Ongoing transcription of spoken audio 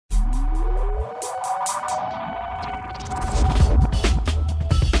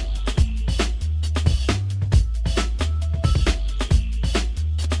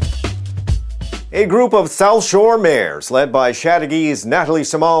A group of South Shore mayors, led by Chateaugay's Nathalie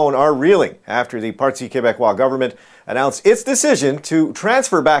are reeling after the Parti Québécois government announced its decision to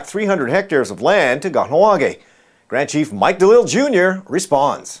transfer back 300 hectares of land to Kahnawà. Grand Chief Mike Delisle Jr.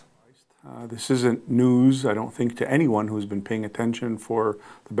 responds. This isn't news, I don't think, to anyone who's been paying attention for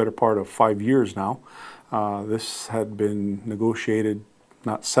the better part of 5 years now. This had been negotiated,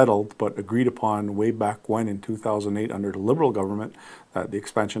 not settled, but agreed upon way back when in 2008 under the Liberal government, that the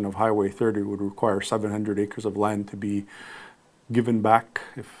expansion of Highway 30 would require 700 acres of land to be given back,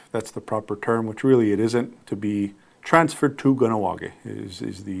 if that's the proper term, which really it isn't, to be transferred to Kahnawake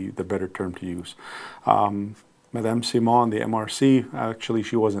is the better term to use. Madame Simon, the MRC, actually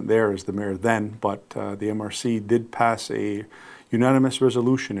she wasn't there as the mayor then, but the MRC did pass a unanimous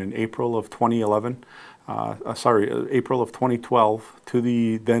resolution in April of 2011, April of 2012, to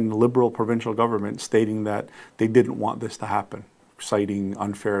the then Liberal provincial government stating that they didn't want this to happen, citing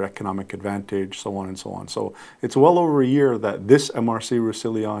unfair economic advantage, so on and so on. So it's well over a year that this MRC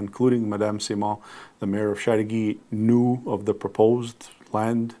Roussillon, including Madame Simon, the mayor of Chateauguay, knew of the proposed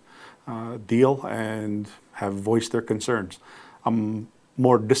land deal and have voiced their concerns. I'm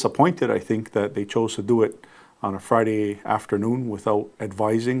more disappointed, I think, that they chose to do it on a Friday afternoon without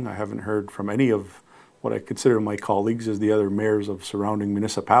advising. I haven't heard from any of what I consider my colleagues as the other mayors of surrounding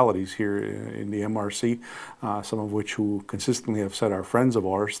municipalities here in the MRC, some of which who consistently have said are friends of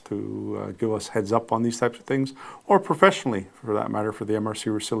ours, to give us heads up on these types of things, or professionally, for that matter, for the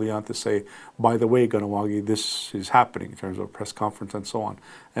MRC Roussillon to say, by the way, Kahnawake, this is happening in terms of a press conference and so on.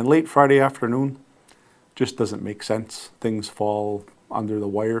 And late Friday afternoon just doesn't make sense. Things fall under the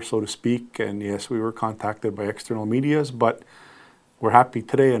wire, so to speak, and yes, we were contacted by external medias, but we're happy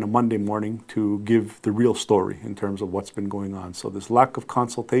today on a Monday morning to give the real story in terms of what's been going on. So this lack of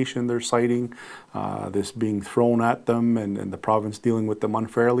consultation they're citing, this being thrown at them and the province dealing with them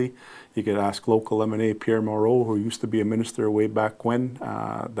unfairly. You could ask local M&A Pierre Moreau, who used to be a minister way back when,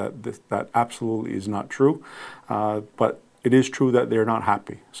 that absolutely is not true. But it is true that they're not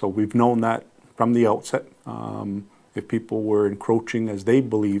happy. So we've known that from the outset. If people were encroaching, as they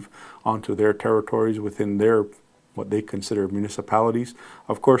believe, onto their territories within their what they consider municipalities,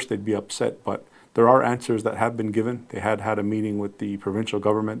 of course they'd be upset, but there are answers that have been given. They had a meeting with the provincial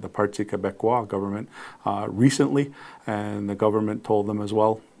government, the Parti Québécois government, recently, and the government told them as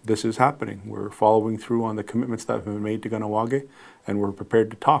well, this is happening. We're following through on the commitments that have been made to Kahnawake, and we're prepared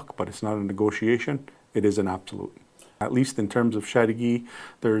to talk, but it's not a negotiation, it is an absolute. At least in terms of Chateauguay,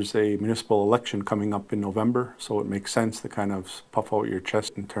 there's a municipal election coming up in November, so it makes sense to kind of puff out your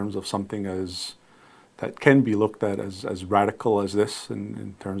chest in terms of something that can be looked at as radical as this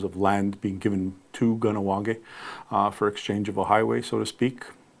in terms of land being given to Kahnawake for exchange of a highway, so to speak.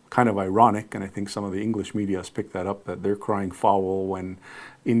 Kind of ironic, and I think some of the English media has picked that up, that they're crying foul when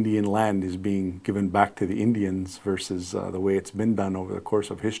Indian land is being given back to the Indians versus the way it's been done over the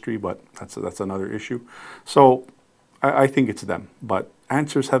course of history, but that's another issue. So I think it's them, but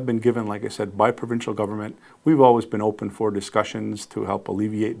answers have been given, like I said, by provincial government. We've always been open for discussions to help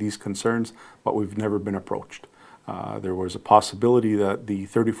alleviate these concerns, but we've never been approached. There was a possibility that the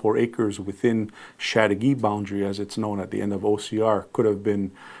 34 acres within Chateauguay boundary, as it's known at the end of OCR, could have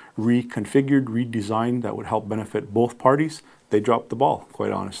been reconfigured, redesigned, that would help benefit both parties. They dropped the ball,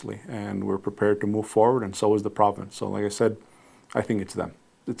 quite honestly, and we're prepared to move forward, and so is the province. So like I said, I think it's them.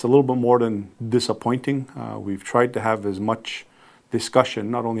 It's a little bit more than disappointing. We've tried to have as much discussion,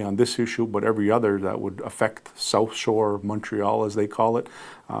 not only on this issue, but every other that would affect South Shore, Montreal, as they call it.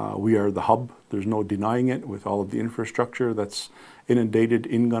 We are the hub. There's no denying it. With all of the infrastructure that's inundated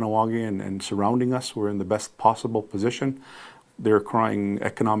in Kahnawake and surrounding us, we're in the best possible position. They're crying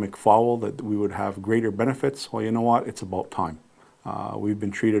economic foul that we would have greater benefits. Well, you know what? It's about time. We've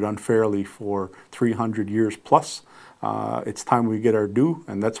been treated unfairly for 300 years plus. It's time we get our due,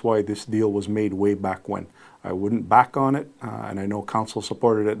 and that's why this deal was made way back when. I wouldn't back on it, and I know Council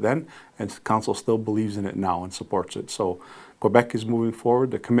supported it then, and Council still believes in it now and supports it. So Quebec is moving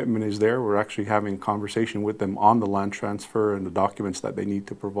forward. The commitment is there. We're actually having a conversation with them on the land transfer and the documents that they need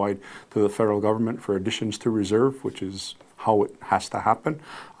to provide to the federal government for additions to reserve, which is how it has to happen,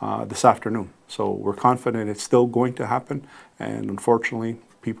 this afternoon. So we're confident it's still going to happen, and unfortunately,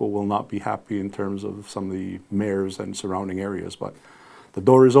 people will not be happy in terms of some of the mayors and surrounding areas, but the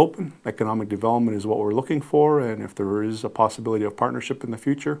door is open. Economic development is what we're looking for, and if there is a possibility of partnership in the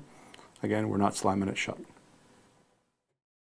future, again, we're not slamming it shut.